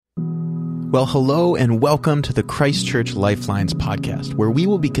Well, hello and welcome to the Christ Church Lifelines podcast, where we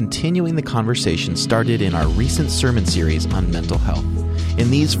will be continuing the conversation started in our recent sermon series on mental health.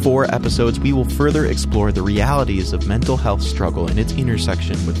 In these 4 episodes, we will further explore the realities of mental health struggle and its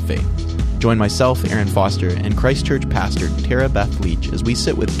intersection with faith. Join myself, Aaron Foster, and Christ Church pastor Tara Beth Leach as we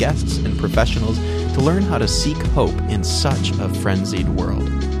sit with guests and professionals to learn how to seek hope in such a frenzied world.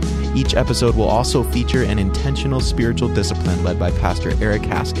 Each episode will also feature an intentional spiritual discipline led by Pastor Eric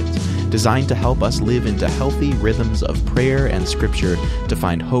Haskins, designed to help us live into healthy rhythms of prayer and scripture to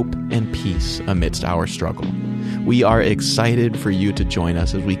find hope and peace amidst our struggle. We are excited for you to join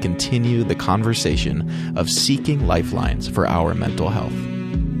us as we continue the conversation of seeking lifelines for our mental health.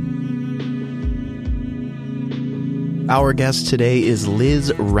 Our guest today is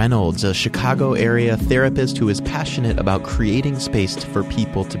Liz Reynolds, a Chicago area therapist who is passionate about creating space for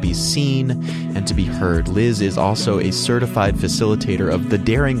people to be seen and to be heard. Liz is also a certified facilitator of The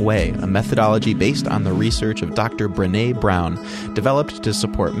Daring Way, a methodology based on the research of Dr. Brené Brown, developed to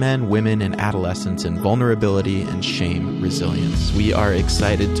support men, women, and adolescents in vulnerability and shame resilience. We are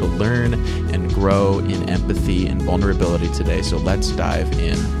excited to learn and grow in empathy and vulnerability today, so let's dive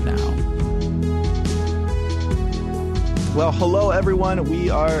in now. Well, hello, everyone. We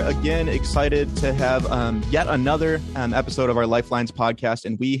are again excited to have yet another episode of our Lifelines podcast.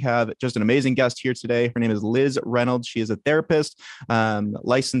 And we have just an amazing guest here today. Her name is Liz Reynolds. She is a therapist,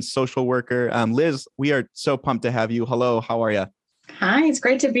 licensed social worker. Liz, we are so pumped to have you. Hello, how are you? Hi, it's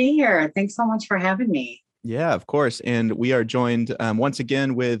great to be here. Thanks so much for having me. Yeah, of course. And we are joined once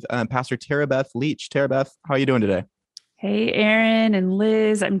again with Pastor Tara Beth Leach. Tara Beth, how are you doing today? Hey, Aaron and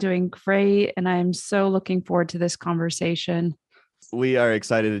Liz, I'm doing great, and I'm so looking forward to this conversation. We are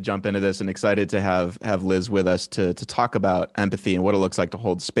excited to jump into this and excited to have Liz with us to talk about empathy and what it looks like to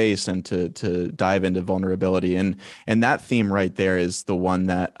hold space and to dive into vulnerability. And that theme right there is the one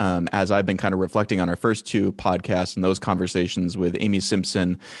that, as I've been kind of reflecting on our first 2 podcasts and those conversations with Amy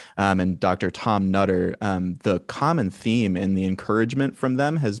Simpson and Dr. Tom Nutter, the common theme and the encouragement from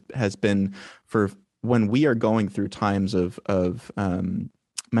them has been for when we are going through times of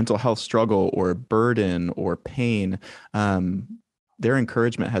mental health struggle or burden or pain, their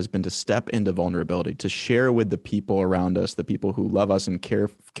encouragement has been to step into vulnerability, to share with the people around us, the people who love us and care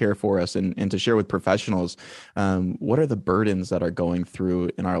for us, and to share with professionals what are the burdens that are going through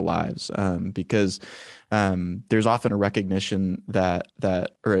in our lives, because there's often a recognition that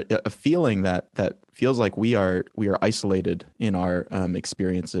or a feeling that feels like we are isolated in our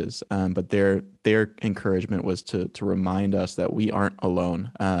experiences, but their encouragement was to remind us that we aren't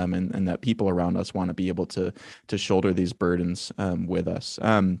alone, and that people around us want to be able to shoulder these burdens with us.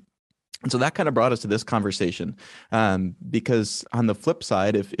 And so that kind of brought us to this conversation, because on the flip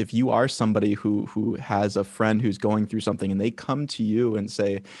side, if you are somebody who has a friend who's going through something and they come to you and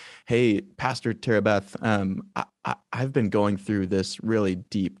say, "Hey, Pastor Tara Beth, I've been going through this really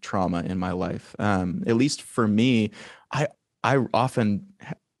deep trauma in my life." At least for me, I often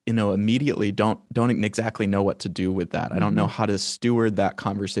immediately don't exactly know what to do with that. I don't know how to steward that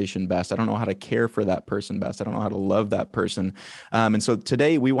conversation best. I don't know how to care for that person best. I don't know how to love that person. And so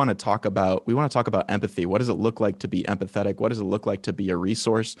today we want to talk about empathy. What does it look like to be empathetic? What does it look like to be a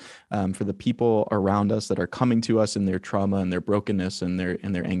resource for the people around us that are coming to us in their trauma and their brokenness and their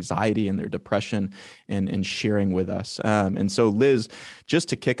anxiety and their depression and sharing with us? And so Liz, just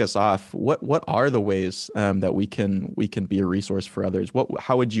to kick us off, what are the ways that we can be a resource for others?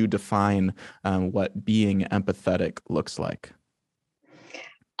 How would you define what being empathetic looks like?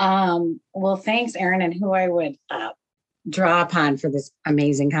 Well, thanks, Aaron, and who I would draw upon for this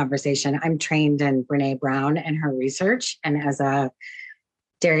amazing conversation. I'm trained in Brené Brown and her research, and as a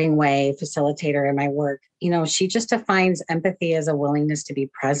Daring Way facilitator in my work, she just defines empathy as a willingness to be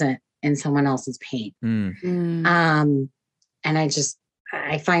present in someone else's pain. And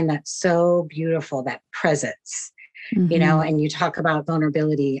I find that so beautiful, that presence. And you talk about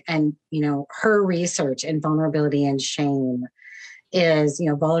vulnerability, and, her research in vulnerability and shame is,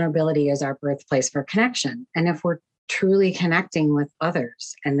 vulnerability is our birthplace for connection. And if we're truly connecting with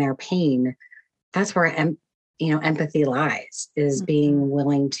others and their pain, that's where, empathy lies, is being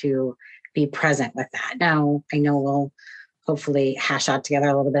willing to be present with that. Now, I know we'll hopefully hash out together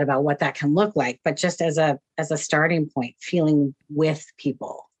a little bit about what that can look like, but just as a starting point, feeling with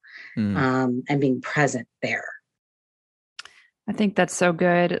people and being present there. I think that's so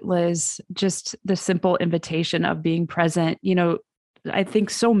good, Liz. Just the simple invitation of being present. I think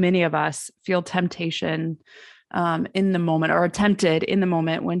so many of us feel temptation in the moment, or tempted in the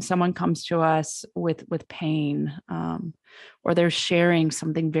moment when someone comes to us with pain, or they're sharing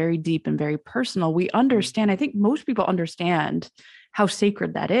something very deep and very personal. We understand. I think most people understand how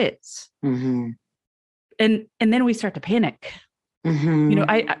sacred that is. Mm-hmm. And then we start to panic.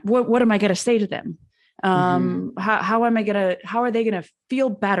 Mm-hmm. What am I going to say to them? Mm-hmm. How are they going to feel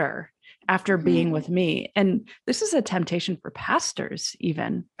better after being with me? And this is a temptation for pastors,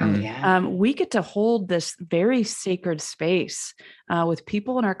 even. Oh, yeah. We get to hold this very sacred space with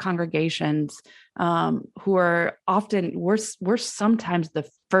people in our congregations who are often, we're sometimes the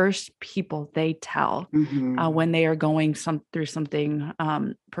first people they tell when they are going through something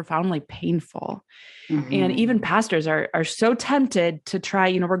profoundly painful. And even pastors are so tempted to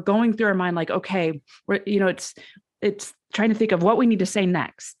try, we're going through our mind like, okay, it's trying to think of what we need to say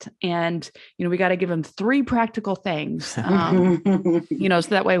next. And, we got to give them 3 practical things, so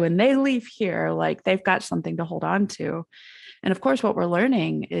that way when they leave here, like they've got something to hold on to. And of course, what we're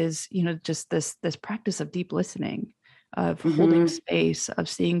learning is, just this practice of deep listening, of holding space, of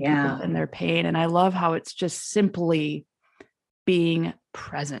seeing people in their pain. And I love how it's just simply being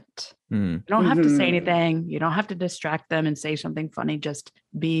present. You don't have to say anything. You don't have to distract them and say something funny, just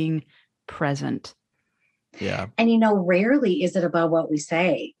being present. Yeah. And, rarely is it about what we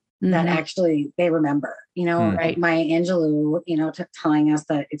say that actually they remember, Right. Maya Angelou, telling us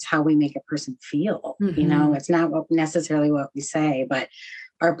that it's how we make a person feel, it's not necessarily what we say, but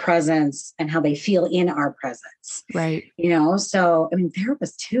our presence and how they feel in our presence. Right. So,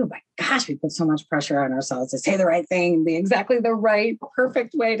 therapists too, my gosh, we put so much pressure on ourselves to say the right thing, be exactly the right,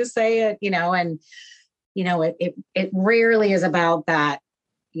 perfect way to say it, and, it rarely is about that,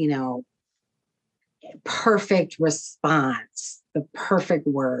 perfect response, the perfect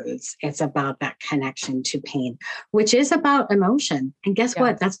words. It's about that connection to pain, which is about emotion. And guess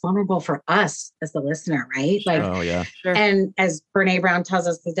what? That's vulnerable for us as the listener, right? Sure. Oh, yeah. Sure. And as Brene Brown tells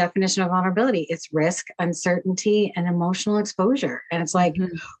us, the definition of vulnerability, it's risk, uncertainty, and emotional exposure. And it's like,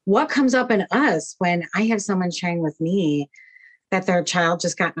 what comes up in us when I have someone sharing with me that their child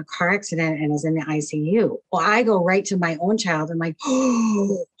just got in a car accident and is in the ICU. Well, I go right to my own child. I'm like,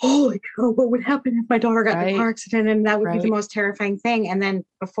 oh, holy cow, what would happen if my daughter got in a car accident? And that would be the most terrifying thing. And then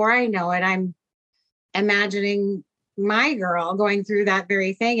before I know it, I'm imagining my girl going through that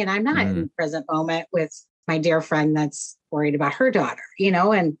very thing. And I'm not in the present moment with my dear friend that's worried about her daughter,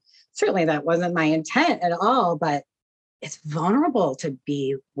 and certainly that wasn't my intent at all, but it's vulnerable to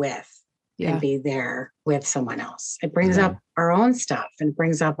be with and be there with someone else. It brings up our own stuff and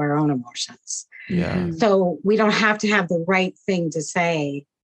brings up our own emotions. Yeah. So we don't have to have the right thing to say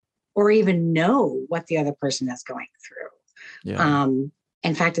or even know what the other person is going through. Yeah.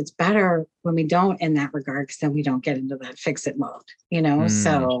 In fact, it's better when we don't in that regard, because then we don't get into that fix it mode,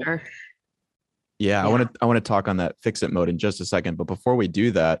 so. Sure. Yeah. I want to talk on that fix it mode in just a second. But before we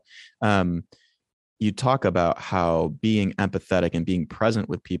do that, you talk about how being empathetic and being present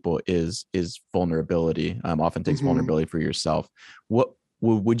with people is vulnerability. Often takes vulnerability for yourself. What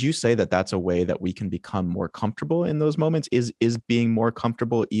would you say that that's a way that we can become more comfortable in those moments? Is being more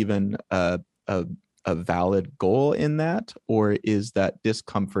comfortable even a valid goal in that, or is that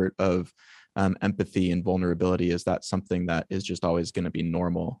discomfort of empathy and vulnerability, is that something that is just always going to be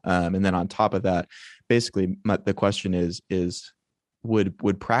normal? And then on top of that, basically, the question is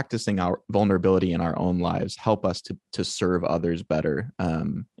would practicing our vulnerability in our own lives help us to serve others better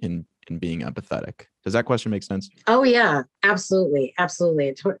in being empathetic? Does that question make sense? Oh yeah, absolutely. Absolutely.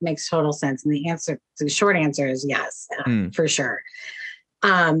 It makes total sense. And the short answer is yes, for sure.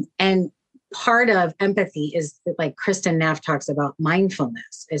 And part of empathy is, like Kristin Neff talks about,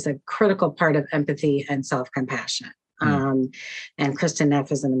 mindfulness is a critical part of empathy and self-compassion. And Kristin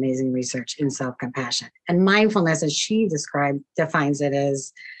Neff is an amazing research in self-compassion. And mindfulness, as she defines it,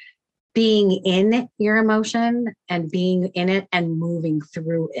 as being in your emotion and being in it and moving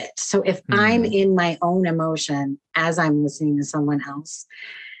through it. So if I'm in my own emotion as I'm listening to someone else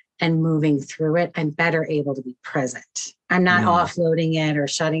and moving through it, I'm better able to be present. I'm not offloading it or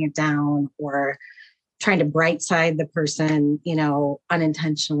shutting it down or trying to bright side the person,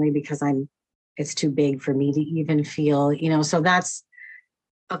 unintentionally, because it's too big for me to even feel, so that's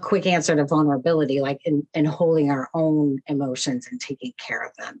a quick answer to vulnerability, like in holding our own emotions and taking care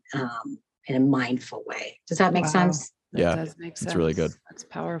of them in a mindful way. Does that make sense? That does make sense. It's really good. That's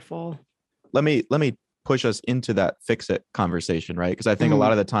powerful. Let me push us into that fix it conversation, right? Because I think a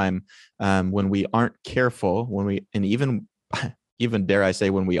lot of the time when we aren't careful, and even dare I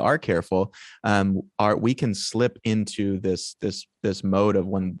say, when we are careful, we can slip into this mode of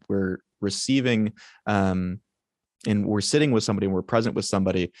when we're receiving and we're sitting with somebody and we're present with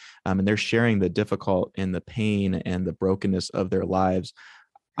somebody and they're sharing the difficult and the pain and the brokenness of their lives.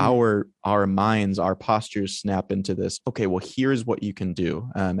 Our minds, our postures snap into this, okay, well, here's what you can do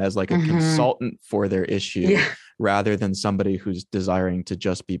as like a consultant for their issue. rather than somebody who's desiring to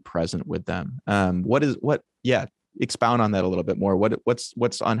just be present with them. Yeah, expound on that a little bit more.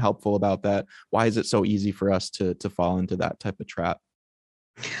 What's unhelpful about that? Why is it so easy for us to fall into that type of trap?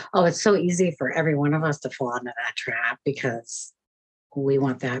 Oh, it's so easy for every one of us to fall into that trap because we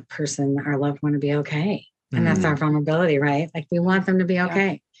want that person, our loved one, to be okay. And that's our vulnerability, right? Like we want them to be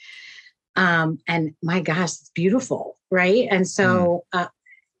okay. And my gosh, it's beautiful, right? And so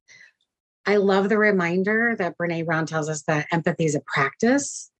I love the reminder that Brene Brown tells us that empathy is a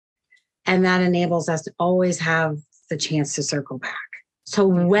practice, and that enables us to always have the chance to circle back. So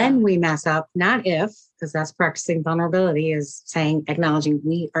when we mess up, not if, because that's practicing vulnerability, is saying, acknowledging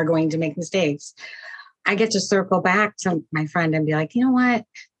we are going to make mistakes. I get to circle back to my friend and be like, you know what?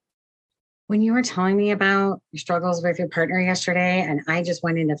 When you were telling me about your struggles with your partner yesterday, and I just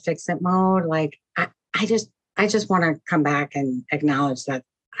went into fix it mode, like I just want to come back and acknowledge that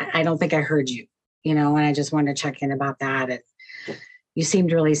I don't think I heard you, and I just wanted to check in about that. And you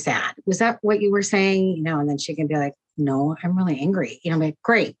seemed really sad. Was that what you were saying? And then she can be like, no, I'm really angry. I'm like,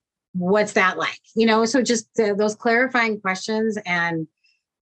 great. What's that like? So just those clarifying questions and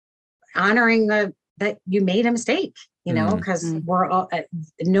honoring that you made a mistake, because we're all,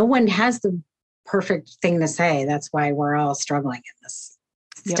 no one has the perfect thing to say. That's why we're all struggling in this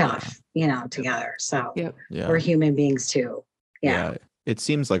stuff, together. So we're human beings too. Yeah. It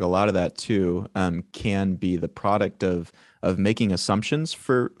seems like a lot of that too can be the product of making assumptions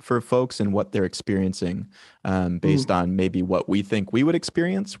for folks and what they're experiencing based on maybe what we think we would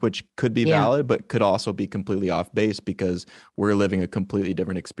experience, which could be valid, but could also be completely off base because we're living a completely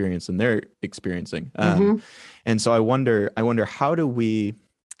different experience than they're experiencing. And so I wonder how do we,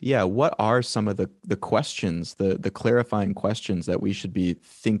 what are some of the questions, the clarifying questions that we should be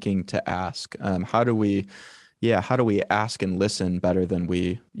thinking to ask? How do we ask and listen better than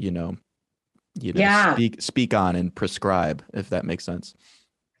we, speak on and prescribe, if that makes sense?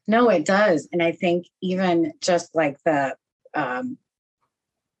 No, it does. And I think even just like I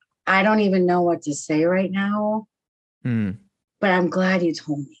don't even know what to say right now, but I'm glad you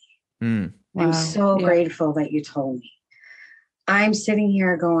told me. Wow. I'm so grateful that you told me. I'm sitting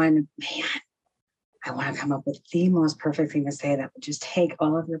here going, man, I want to come up with the most perfect thing to say that would just take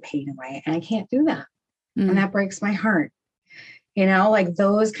all of your pain away. And I can't do that. And that breaks my heart. Like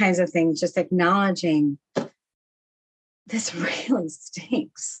those kinds of things, just acknowledging this really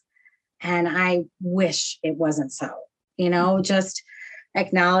stinks. And I wish it wasn't so, just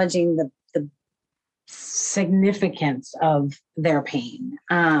acknowledging the significance of their pain.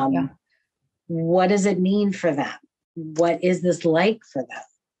 What does it mean for them? What is this like for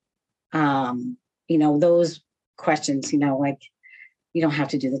them? Those questions, like, you don't have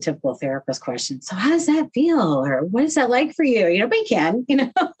to do the typical therapist question. So how does that feel? Or what is that like for you? But you can,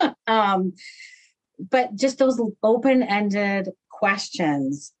 but just those open-ended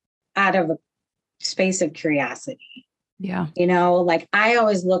questions out of a space of curiosity. Yeah. Like I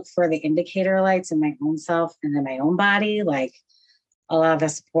always look for the indicator lights in my own self and in my own body. Like a lot of the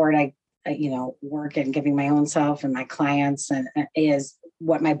support I work in giving my own self and my clients and is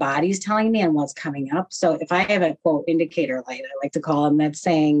what my body's telling me and what's coming up. So if I have a quote indicator light, I like to call them, that's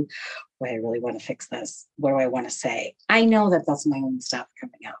saying, well, I really want to fix this. What do I want to say? I know that that's my own stuff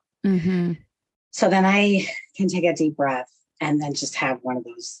coming up. So then I can take a deep breath and then just have one of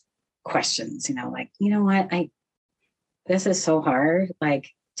those questions, like, what, this is so hard. Like,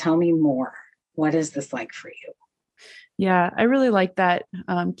 tell me more. What is this like for you? Yeah, I really like that,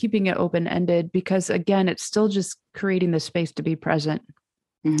 keeping it open-ended, because again, it's still just creating the space to be present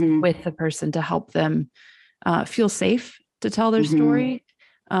with the person to help them feel safe to tell their story.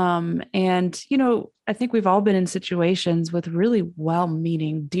 And, I think we've all been in situations with really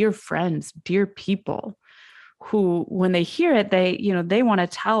well-meaning, dear friends, dear people who, when they hear it, they want to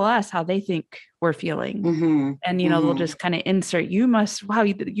tell us how they think we're feeling. And, they'll just kind of insert, you must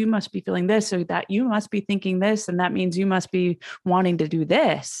be feeling this, so that you must be thinking this. And that means you must be wanting to do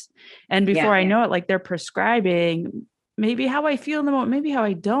this. And before I know it, like they're prescribing maybe how I feel in the moment, maybe how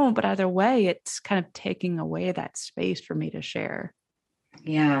I don't, but either way, it's kind of taking away that space for me to share.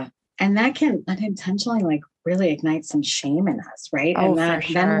 Yeah. And that can unintentionally like really ignite some shame in us, right? Oh, and that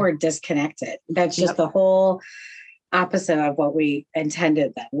then we're disconnected. That's just the whole opposite of what we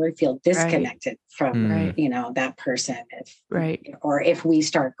intended. Then we feel disconnected from, that person. Or if we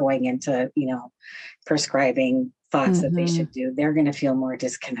start going into, prescribing thoughts that they should do, they're going to feel more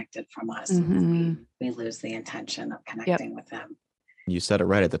disconnected from us. We lose the intention of connecting with them. You said it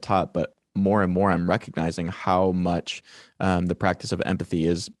right at the top, but more and more I'm recognizing how much the practice of empathy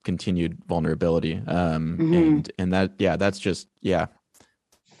is continued vulnerability. And that, that's just,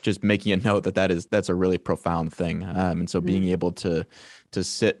 just making a note that's a really profound thing. And so being able to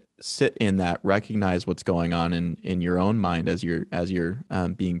sit in that, recognize what's going on in your own mind as you're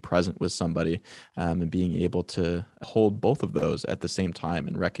being present with somebody, and being able to hold both of those at the same time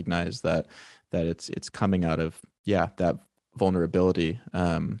and recognize that it's coming out of that vulnerability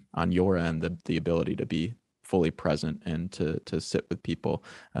on your end, the ability to be fully present and to sit with people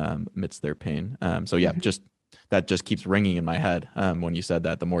amidst their pain. So just that just keeps ringing in my head when you said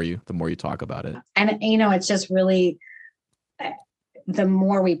that. The more you talk about it, and it's just really, the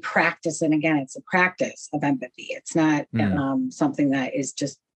more we practice, and again, it's a practice of empathy. It's not something that is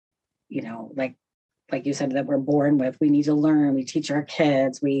just, like you said, that we're born with. We need to learn. We teach our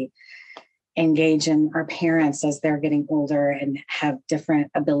kids. We engage in our parents as they're getting older and have different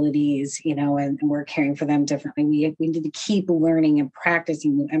abilities, and we're caring for them differently. We need to keep learning and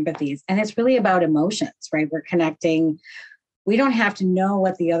practicing new empathies. And it's really about emotions, right? We're connecting. We don't have to know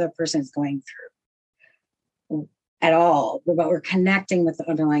what the other person is going through at all, but we're connecting with the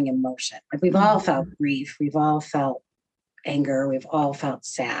underlying emotion. Like we've all felt grief. We've all felt anger. We've all felt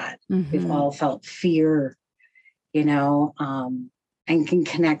sad. We've all felt fear, and can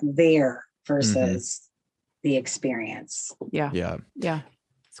connect there versus the experience. Yeah.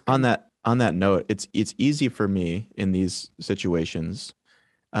 On that note, it's easy for me in these situations,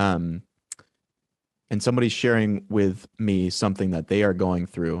 and somebody's sharing with me something that they are going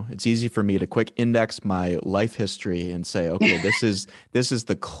through. It's easy for me to quick index my life history and say, okay, this is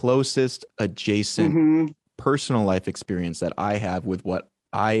the closest adjacent personal life experience that I have with what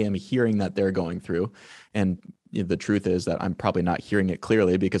I am hearing that they're going through. And the truth is that I'm probably not hearing it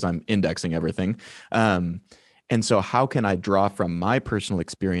clearly because I'm indexing everything. And so how can I draw from my personal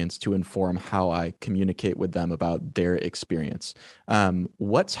experience to inform how I communicate with them about their experience?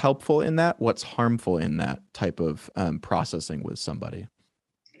 What's helpful in that? What's harmful in that type of processing with somebody?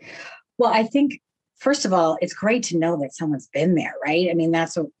 Well, I think, first of all, it's great to know that someone's been there, right? I mean,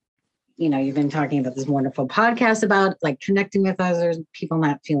 that's what, you've been talking about this wonderful podcast about, like, connecting with others, people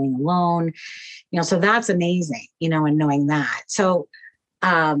not feeling alone, so that's amazing, and knowing that. So,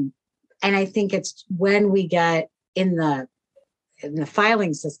 and I think it's when we get in the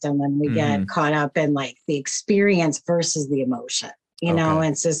filing system, when we get caught up in like the experience versus the emotion,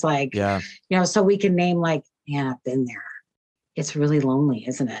 it's just like, so we can name like, I've been there. It's really lonely,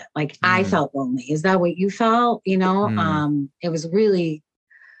 isn't it? Like I felt lonely. Is that what you felt? It was really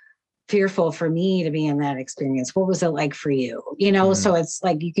fearful for me to be in that experience. What was it like for you? So it's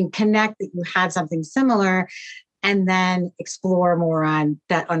like you can connect that you had something similar and then explore more on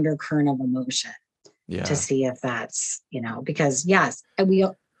that undercurrent of emotion to see if that's, because yes, we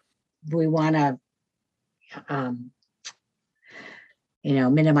want to,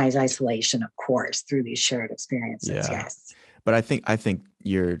 minimize isolation, of course, through these shared experiences. Yes. But I think I think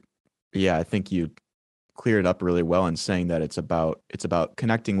you cleared up really well in saying that it's about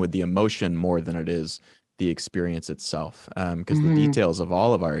connecting with the emotion more than it is the experience itself, because the details of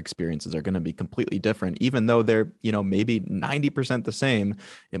all of our experiences are going to be completely different, even though they're maybe 90% the same.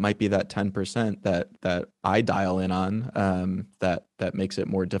 It might be that 10% that I dial in on that makes it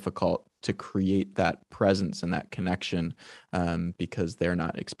more difficult to create that presence and that connection, because they're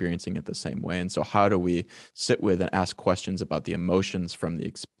not experiencing it the same way. And so how do we sit with and ask questions about the emotions from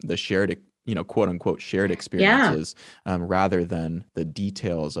the shared quote unquote shared experiences, rather than the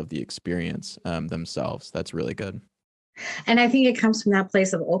details of the experience themselves? That's really good. And I think it comes from that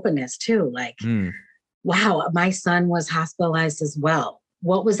place of openness too. Like, wow, my son was hospitalized as well.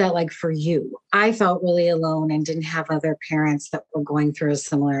 What was that like for you? I felt really alone and didn't have other parents that were going through a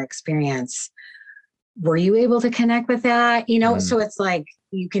similar experience. Were you able to connect with that? So it's like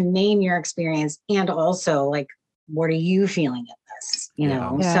you can name your experience and also like, what are you feeling in this?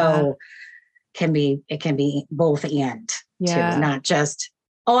 So it can be both and too, not just,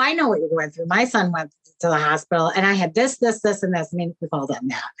 oh, I know what you're going through. My son went to the hospital and I had this, and this. I mean, we've all done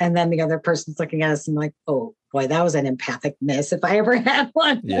that. And then the other person's looking at us and like, oh boy, that was an empathic miss if I ever had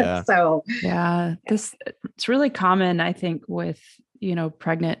one. Yeah. So it's really common, I think, with,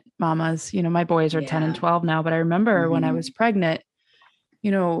 pregnant mamas. My boys are 10 and 12 now, but I remember when I was pregnant,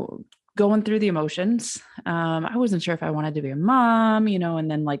 going through the emotions. I wasn't sure if I wanted to be a mom, and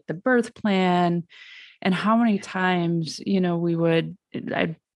then like the birth plan and how many times,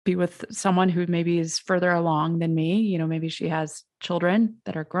 I'd be with someone who maybe is further along than me, maybe she has children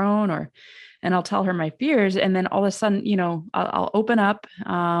that are grown and I'll tell her my fears. And then all of a sudden, I'll open up.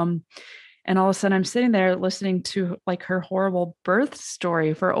 And all of a sudden I'm sitting there listening to like her horrible birth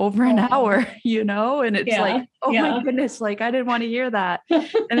story for over an Oh, hour, and it's yeah. like, oh Yeah. my goodness, like I didn't want to hear that. And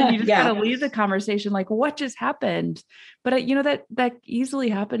then you just kind Yeah. of leave the conversation like, what just happened? But that easily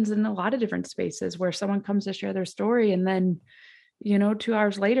happens in a lot of different spaces where someone comes to share their story, and then 2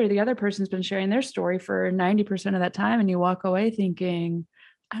 hours later, the other person's been sharing their story for 90% of that time. And you walk away thinking,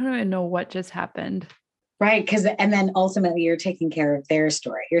 I don't even know what just happened. Right. And then ultimately you're taking care of their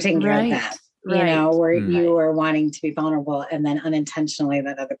story. You're taking care of that, Right. where Mm. you are wanting to be vulnerable, and then unintentionally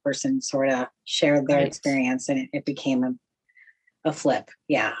that other person sort of shared their Right. experience, and it became a flip.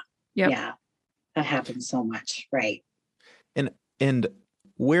 Yeah. Yep. Yeah. That happens so much. Right. And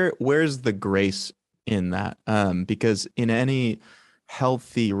where's the grace in that? Because in any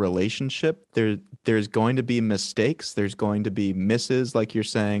healthy relationship, there's going to be mistakes, there's going to be misses, like you're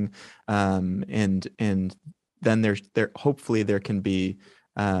saying, and then there hopefully there can be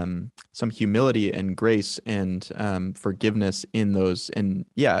some humility and grace and forgiveness in those, and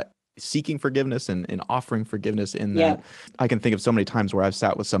seeking forgiveness and offering forgiveness in that. Yeah. I can think of so many times where I've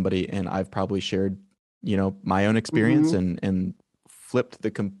sat with somebody and I've probably shared my own experience and flipped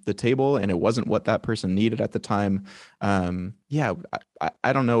the table, and it wasn't what that person needed at the time.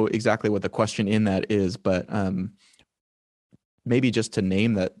 I don't know exactly what the question in that is, but maybe just to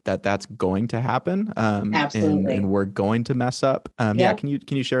name that's going to happen, Absolutely. and we're going to mess up. Yep.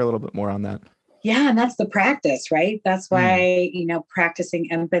 Can you share a little bit more on that? Yeah. And that's the practice, right? That's why,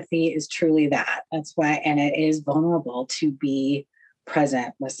 practicing empathy is truly that. That's why, and it is vulnerable to be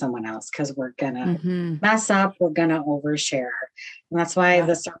present with someone else, because we're going to mess up, we're going to overshare. And that's why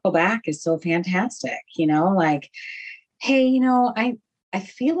the circle back is so fantastic, like, hey, I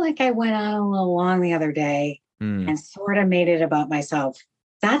feel like I went on a little long the other day and sort of made it about myself.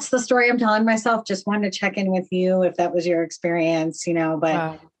 That's the story I'm telling myself. Just wanted to check in with you if that was your experience, but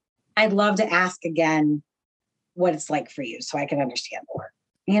Wow. I'd love to ask again what it's like for you so I can understand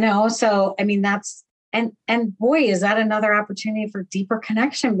more, So, I mean, that's, and boy, is that another opportunity for deeper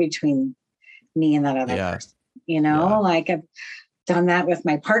connection between me and that other person, like I've done that with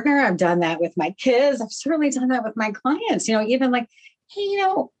my partner. I've done that with my kids. I've certainly done that with my clients, even like, hey,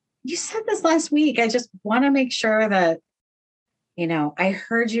 you said this last week. I just want to make sure that, I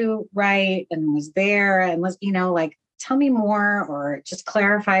heard you right and was there and was, like, tell me more or just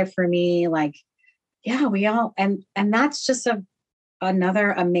clarify for me. Like, yeah, we all, and that's just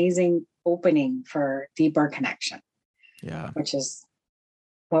another amazing opening for deeper connection. Yeah. Which is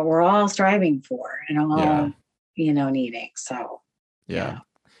what we're all striving for and all, needing. So, yeah,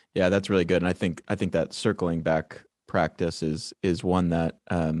 that's really good. And I think that circling back practice is one that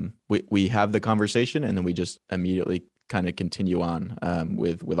we have the conversation and then we just immediately kind of continue on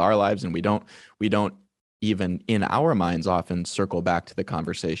with our lives, and we don't even in our minds often circle back to the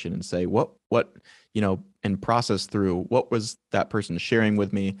conversation and say what and process through what was that person sharing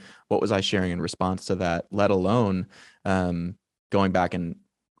with me, what was I sharing in response to that, let alone going back and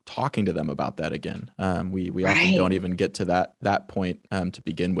talking to them about that again. We often don't even get to that point to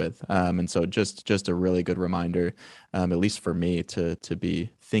begin with, and so just a really good reminder, at least for me, to be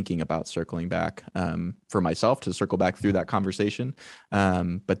thinking about circling back, for myself to circle back through that conversation,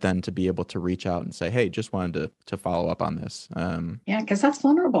 but then to be able to reach out and say, hey, just wanted to follow up on this. Because that's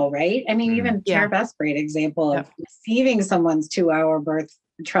vulnerable, right? I mean, even Tara Beth's great example of receiving someone's 2-hour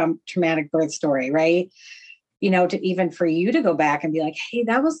traumatic birth story, right? To even for you to go back and be like, hey,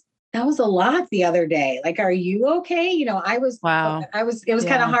 that was a lot the other day. Like, are you okay? It was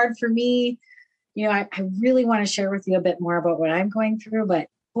kind of hard for me. I really want to share with you a bit more about what I'm going through, but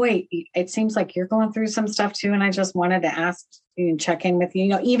boy, it seems like you're going through some stuff too. And I just wanted to ask you and check in with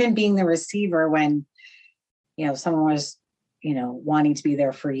you, even being the receiver when, someone was, wanting to be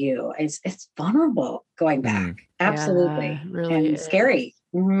there for you. It's vulnerable going back. Absolutely. Really and scary.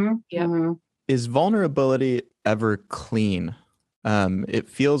 Is vulnerability ever clean? It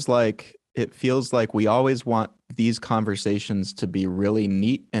feels like we always want these conversations to be really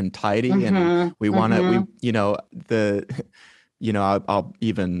neat and tidy, and we want to, I'll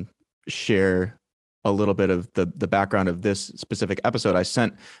even share a little bit of the background of this specific episode. I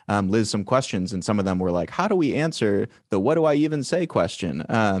sent Liz some questions, and some of them were like, how do we answer the what do I even say question?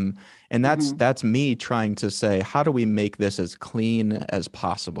 And that's me trying to say, how do we make this as clean as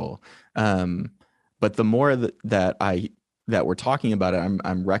possible? But the more that we're talking about it,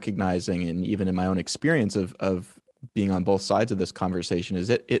 I'm recognizing, and even in my own experience of being on both sides of this conversation is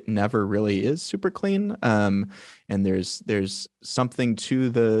it never really is super clean. And there's something to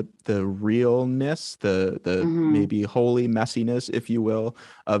the realness, the maybe holy messiness, if you will,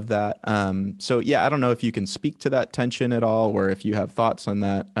 of that. So yeah, I don't know if you can speak to that tension at all, or if you have thoughts on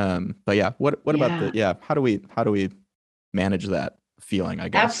that. But yeah, what about how do we manage that feeling, I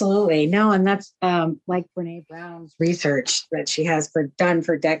guess? Absolutely. No, and that's like Brene Brown's research that she has done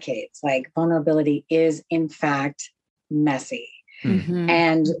for decades. Like vulnerability is in fact messy.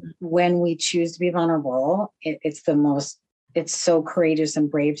 And when we choose to be vulnerable, it's so courageous and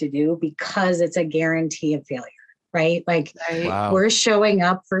brave to do, because it's a guarantee of failure, right? Like we're showing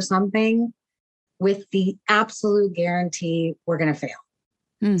up for something with the absolute guarantee we're going to fail.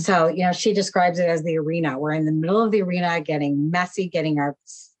 So, she describes it as the arena. We're in the middle of the arena, getting messy, getting our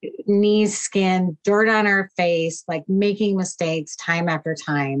knees skinned, dirt on our face, like making mistakes time after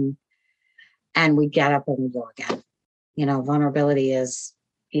time. And we get up and we go again. Vulnerability is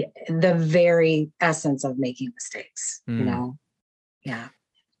the very essence of making mistakes, Yeah.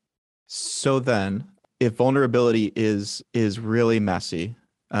 So then if vulnerability is really messy,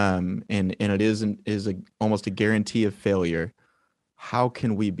 and it is almost a guarantee of failure, how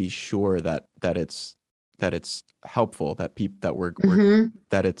can we be sure that it's helpful, that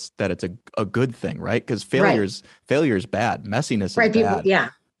it's a good thing, right? Because failure is bad, messiness is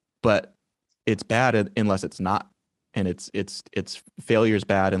bad, but it's bad unless it's not, and it's failure is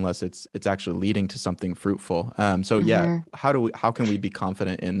bad unless it's actually leading to something fruitful. How can we be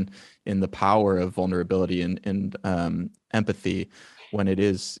confident in the power of vulnerability and empathy when it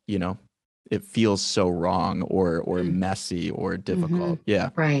is, it feels so wrong or messy or difficult?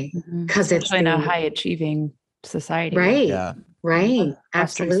 Right. Because it's in a high achieving society. Right. Yeah. Right. Western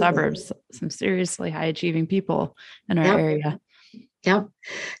Absolutely. suburbs, some seriously high achieving people in our area. Yep.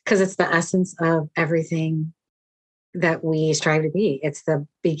 Because it's the essence of everything that we strive to be. It's the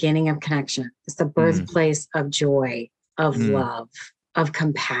beginning of connection. It's the birthplace of joy, of love, of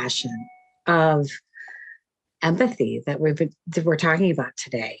compassion, of empathy that we're talking about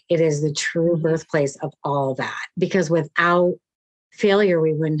today. It is the true birthplace of all that, because without failure,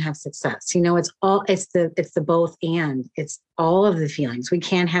 we wouldn't have success. It's the both and. It's all of the feelings. We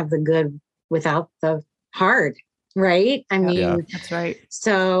can't have the good without the hard, right? I mean, that's right.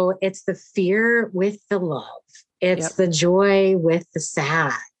 So it's the fear with the love. It's the joy with the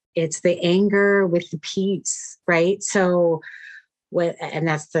sad. It's the anger with the peace, right? So and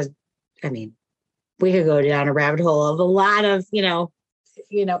that's we could go down a rabbit hole of a lot of,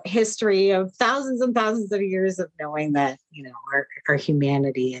 history of thousands and thousands of years of knowing that, our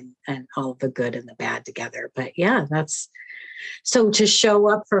humanity and all the good and the bad together. But so to show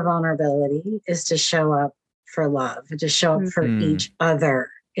up for vulnerability is to show up for love, to show up for each other.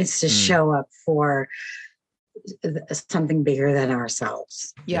 It's to show up for something bigger than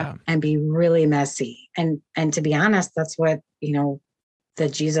ourselves. And be really messy. And to be honest, that's what, the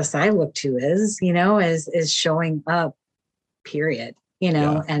Jesus I look to is showing up, period,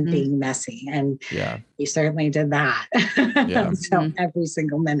 and being messy. And you certainly did that. So every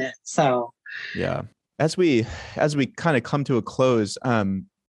single minute. So as we kind of come to a close,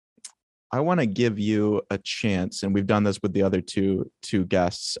 I want to give you a chance, and we've done this with the other two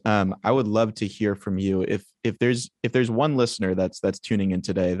guests. I would love to hear from you if there's one listener that's tuning in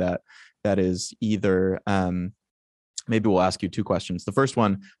today that is either maybe we'll ask you two questions. The first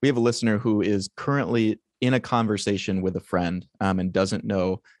one, we have a listener who is currently in a conversation with a friend and doesn't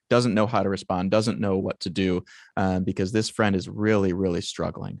know how to respond, doesn't know what to do, because this friend is really, really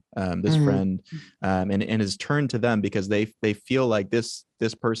struggling. This friend and has turned to them because they feel like this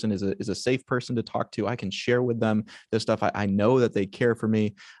person is a safe person to talk to. I can share with them this stuff. I know that they care for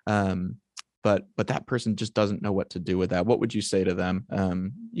me. But that person just doesn't know what to do with that. What would you say to them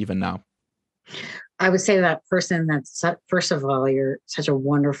even now? I would say to that person, first of all, you're such a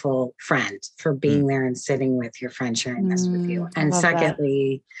wonderful friend for being there and sitting with your friend, sharing this with you. And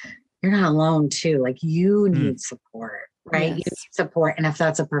secondly, you're not alone too. Like you need support, right? Yes. You need support. And if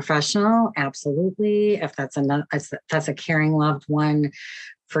that's a professional, absolutely. If that's a caring loved one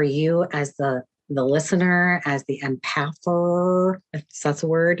for you as the listener, as the empather, if that's a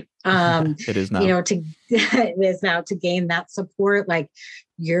word. It is now. It is now to gain that support. Like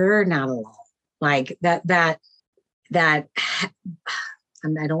you're not alone. Like that, I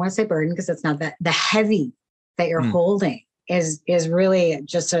don't want to say burden because it's not that. The heavy that you're holding is really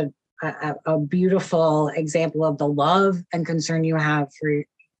just a beautiful example of the love and concern you have for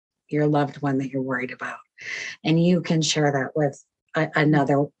your loved one that you're worried about. And you can share that with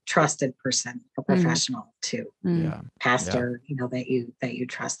another trusted person, a professional too. Pastor, that you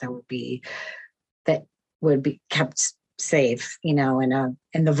trust, that would be that would be kept safe, in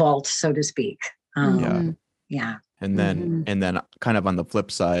the vault, so to speak. Mhm. Yeah. And then Mhm. and then kind of on the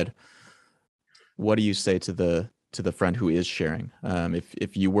flip side, what do you say to the friend who is sharing?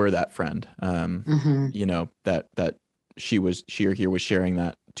 If you were that friend, Mhm. that she or he was sharing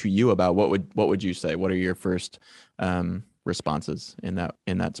that to you about, what would you say? What are your first responses in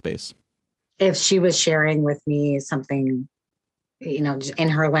that space? If she was sharing with me something, just in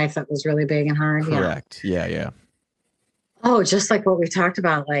her life that was really big and hard. Yeah. Correct. Yeah, yeah. Oh, just like what we talked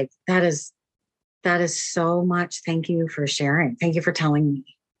about, like that is so much. Thank you for sharing. Thank you for telling me.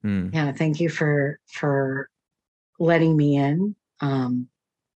 Mm, Yeah. Thank you for letting me in.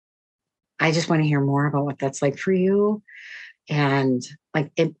 I just want to hear more about what that's like for you. And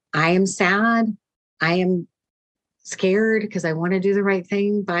like I am sad. I am scared because I want to do the right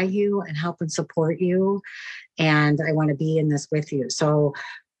thing by you and help and support you. And I want to be in this with you. So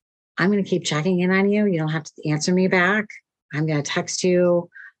I'm going to keep checking in on you. You don't have to answer me back. I'm going to text you.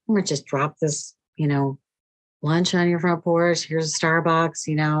 I'm going to just drop this, lunch on your front porch. Here's a Starbucks.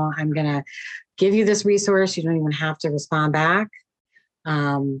 I'm going to give you this resource. You don't even have to respond back.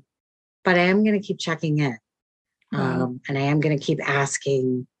 But I am going to keep checking in. Wow. And I am going to keep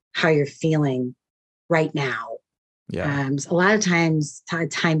asking how you're feeling right now. yeah. A lot of times,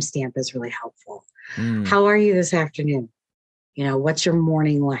 timestamp is really helpful. Mm, How are you this afternoon? What's your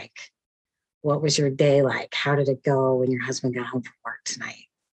morning like? What was your day like? How did it go when your husband got home from work tonight?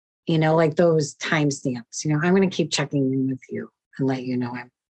 Like those timestamps. I'm going to keep checking in with you and let you know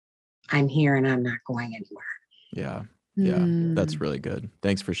I'm here and I'm not going anywhere. yeah. Yeah, that's Mm. really good.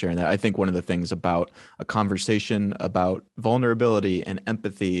 Thanks for sharing that. I think one of the things about a conversation about vulnerability and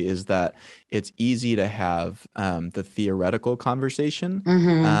empathy is that it's easy to have the theoretical conversation,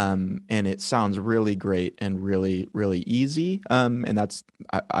 Mm-hmm. and it sounds really great and really, really easy. And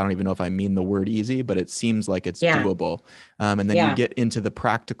I don't even know if I mean the word easy, but it seems like it's Yeah. doable. And then you Yeah. get into the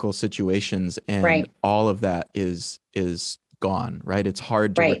practical situations, and Right. all of that is gone, right? It's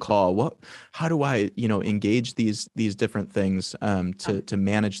hard to Right. recall how do I, engage these different things to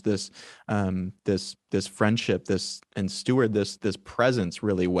manage this friendship, and steward this presence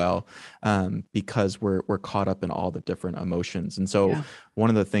really well, because we're caught up in all the different emotions. And so Yeah. one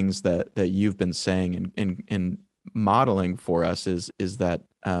of the things that you've been saying and modeling for us is that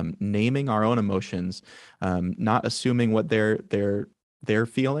naming our own emotions, not assuming what they're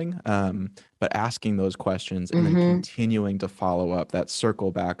feeling, but asking those questions and then Mm-hmm. continuing to follow up. That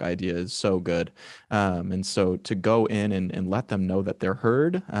circle back idea is so good. And so to go in and let them know that they're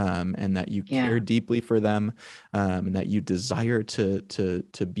heard, and that you care Yeah. deeply for them, and that you desire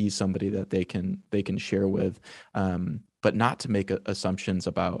to be somebody that they can share with, but not to make assumptions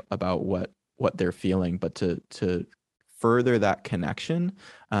about what they're feeling, but to further that connection,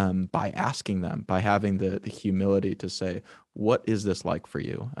 by asking them, by having the humility to say, what is this like for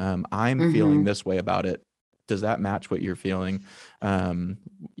you? I'm feeling Mm-hmm. this way about it. Does that match what you're feeling?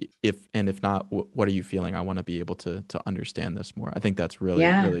 If not, what are you feeling? I want to be able to understand this more. I think that's really,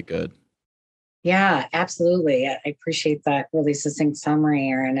 Yeah. really good. Yeah, absolutely. I appreciate that really succinct summary,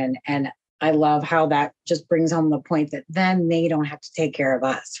 Aaron. And I love how that just brings home the point that then they don't have to take care of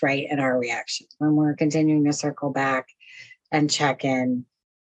us, right? And our reactions. When we're continuing to circle back and check in,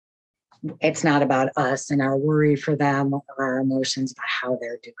 it's not about us and our worry for them or our emotions, but how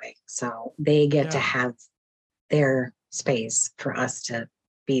they're doing. So they get to Yeah. have their space for us to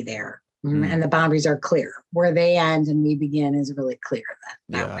be there. And Mm, the boundaries are clear. Where they end and we begin is really clear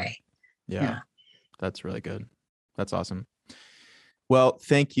that yeah. way. Yeah. Yeah. That's really good. That's awesome. Well,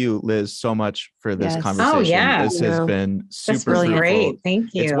 thank you, Liz, so much for this Yes. Oh, conversation. yeah. This has You. been This super was Brilliant. fruitful. great. Thank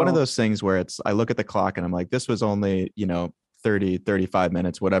It's one of you. those things where I look at the clock and I'm like, this was only, 30, 35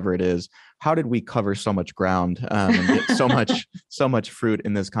 minutes, whatever it is. How did we cover so much ground, and get so much fruit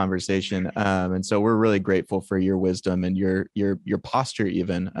in this conversation? And so we're really grateful for your wisdom and your posture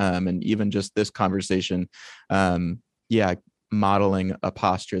even, and even just this conversation. Yeah, modeling a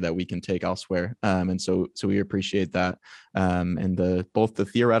posture that we can take elsewhere. And so we appreciate that, and both the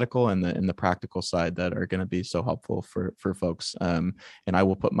theoretical and the practical side that are going to be so helpful for folks. And I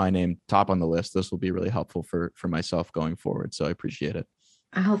will put my name top on the list. This will be really helpful for myself going forward. So I appreciate it.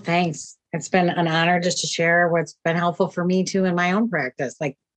 Oh, thanks. It's been an honor just to share what's been helpful for me too in my own practice.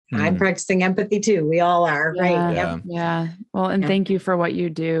 Like I'm Mm, practicing empathy too. We all are, right? Yeah. Yep. yeah. Yeah. Well, and Yep. thank you for what you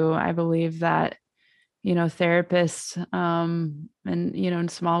do. I believe that, therapists, and, in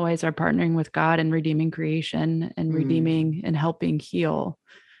small ways are partnering with God and redeeming creation and Mm. redeeming and helping heal,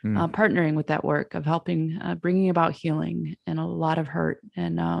 Mm, partnering with that work of helping, bringing about healing and a lot of hurt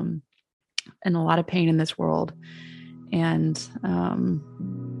and a lot of pain in this world. And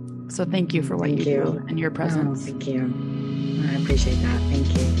So thank you for what you do and your presence. Thank you. I appreciate that. Thank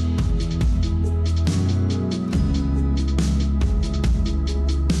you.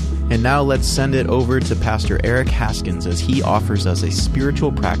 And now let's send it over to Pastor Eric Haskins as he offers us a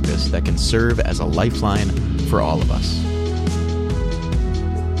spiritual practice that can serve as a lifeline for all of us.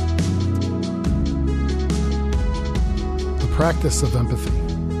 The practice of empathy.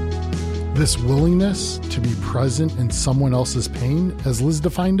 This willingness to be present in someone else's pain, as Liz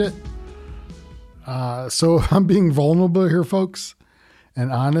defined it. So I'm being vulnerable here, folks,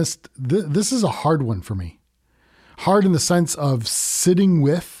 and honest. This is a hard one for me. Hard in the sense of sitting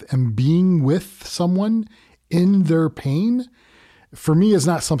with and being with someone in their pain, for me, is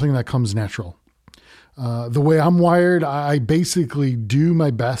not something that comes natural. The way I'm wired, I basically do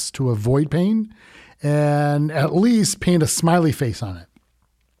my best to avoid pain and at least paint a smiley face on it.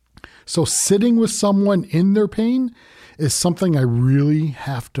 So sitting with someone in their pain is something I really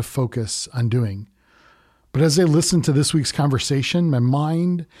have to focus on doing. But as I listened to this week's conversation, my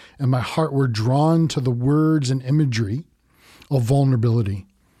mind and my heart were drawn to the words and imagery of vulnerability,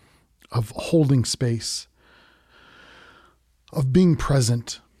 of holding space, of being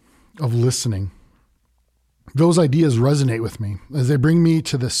present, of listening. Those ideas resonate with me as they bring me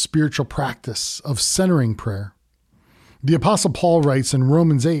to the spiritual practice of centering prayer. The Apostle Paul writes in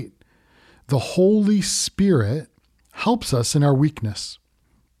Romans 8, "The Holy Spirit helps us in our weakness.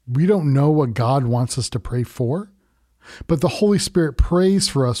 We don't know what God wants us to pray for, but the Holy Spirit prays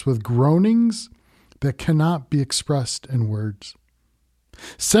for us with groanings that cannot be expressed in words."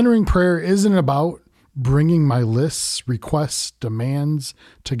 Centering prayer isn't about bringing my lists, requests, demands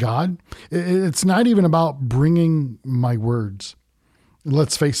to God. It's not even about bringing my words.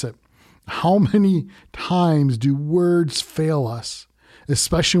 Let's face it. How many times do words fail us,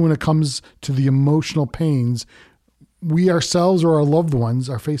 especially when it comes to the emotional pains we ourselves or our loved ones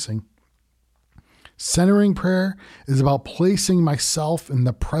are facing? Centering prayer is about placing myself in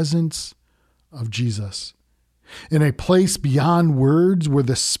the presence of Jesus, in a place beyond words where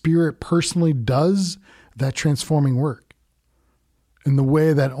the Spirit personally does that transforming work in the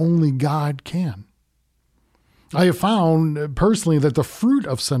way that only God can. I have found personally that the fruit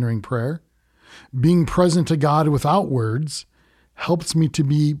of centering prayer, being present to God without words, helps me to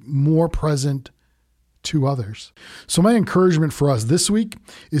be more present to others. So my encouragement for us this week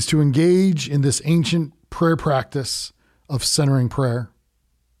is to engage in this ancient prayer practice of centering prayer.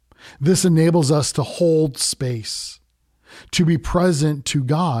 This enables us to hold space, to be present to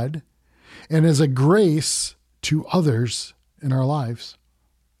God, and as a grace to others in our lives.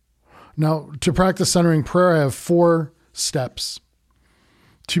 Now, to practice centering prayer, I have 4 steps.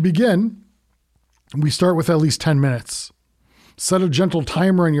 To begin, we start with at least 10 minutes. Set a gentle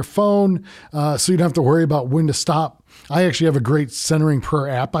timer on your phone so you don't have to worry about when to stop. I actually have a great centering prayer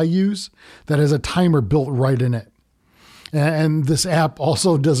app I use that has a timer built right in it. And this app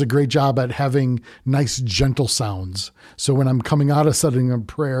also does a great job at having nice, gentle sounds. So when I'm coming out of setting a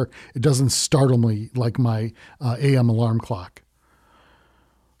prayer, it doesn't startle me like my AM alarm clock.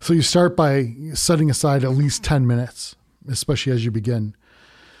 So you start by setting aside at least 10 minutes, especially as you begin.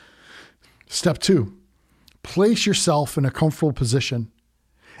 Step 2. Place yourself in a comfortable position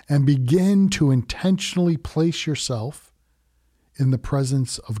and begin to intentionally place yourself in the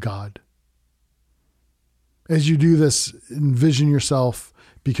presence of God. As you do this, envision yourself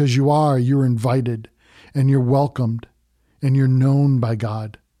because you're invited and you're welcomed and you're known by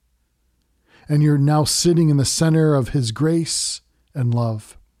God. And you're now sitting in the center of His grace and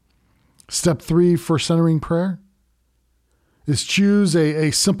love. Step 3 for centering prayer is choose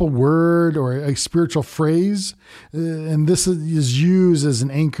a simple word or a spiritual phrase. And this is used as an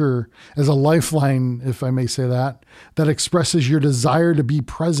anchor, as a lifeline, if I may say that expresses your desire to be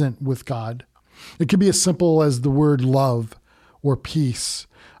present with God. It can be as simple as the word love or peace.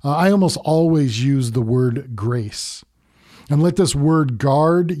 I almost always use the word grace. And let this word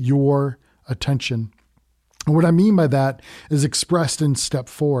guard your attention. And what I mean by that is expressed in step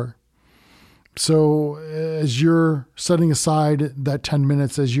 4. So as you're setting aside that 10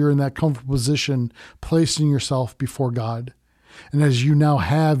 minutes, as you're in that comfortable position, placing yourself before God, and as you now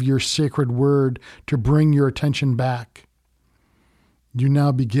have your sacred word to bring your attention back, you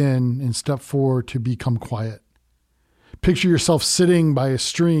now begin in step 4 to become quiet. Picture yourself sitting by a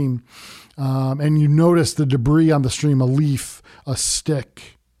stream, and you notice the debris on the stream, a leaf, a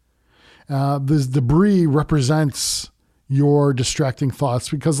stick. This debris represents your distracting thoughts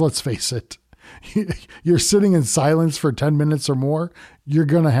because let's face it, you're sitting in silence for 10 minutes or more, you're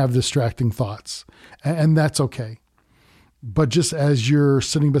going to have distracting thoughts, and that's okay. But just as you're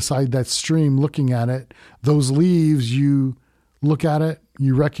sitting beside that stream looking at it, those leaves, you look at it,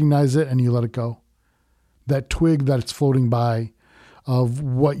 You recognize it and you let it go. That twig that's floating by of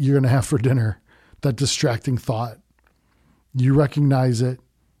what you're going to have for dinner, that distracting thought. You recognize it,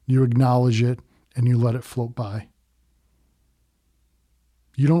 you acknowledge it, and you let it float by.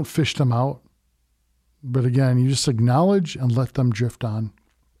 You don't fish them out, but again, you just acknowledge and let them drift on.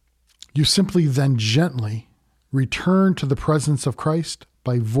 You simply then gently return to the presence of Christ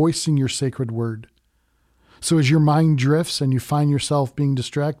by voicing your sacred word. So as your mind drifts and you find yourself being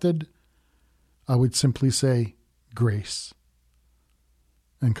distracted, I would simply say, grace,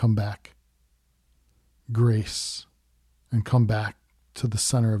 and come back. Grace, and come back to the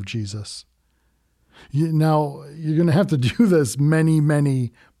center of Jesus. Now, you're going to have to do this many,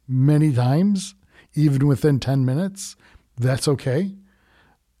 many, many times, even within 10 minutes. That's okay.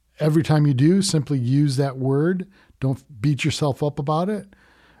 Every time you do, simply use that word. Don't beat yourself up about it.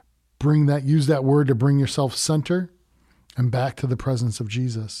 Use that word to bring yourself center and back to the presence of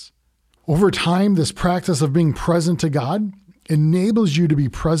Jesus. Over time, this practice of being present to God enables you to be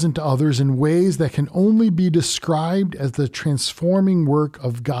present to others in ways that can only be described as the transforming work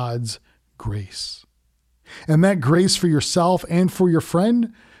of God's grace. And that grace for yourself and for your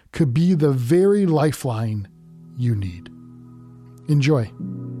friend could be the very lifeline you need. Enjoy.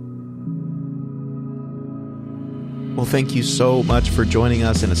 Well, thank you so much for joining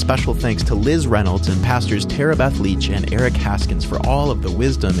us, and a special thanks to Liz Reynolds and Pastors Tara Beth Leach and Eric Haskins for all of the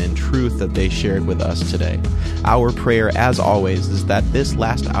wisdom and truth that they shared with us today. Our prayer, as always, is that this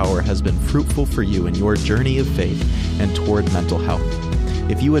last hour has been fruitful for you in your journey of faith and toward mental health.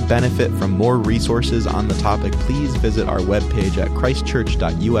 If you would benefit from more resources on the topic, please visit our webpage at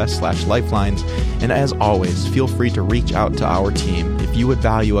christchurch.us/lifelines. And as always, feel free to reach out to our team if you would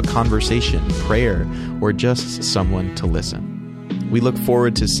value a conversation, prayer, or just someone to listen. We look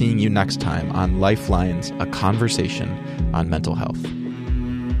forward to seeing you next time on Lifelines, a conversation on mental health.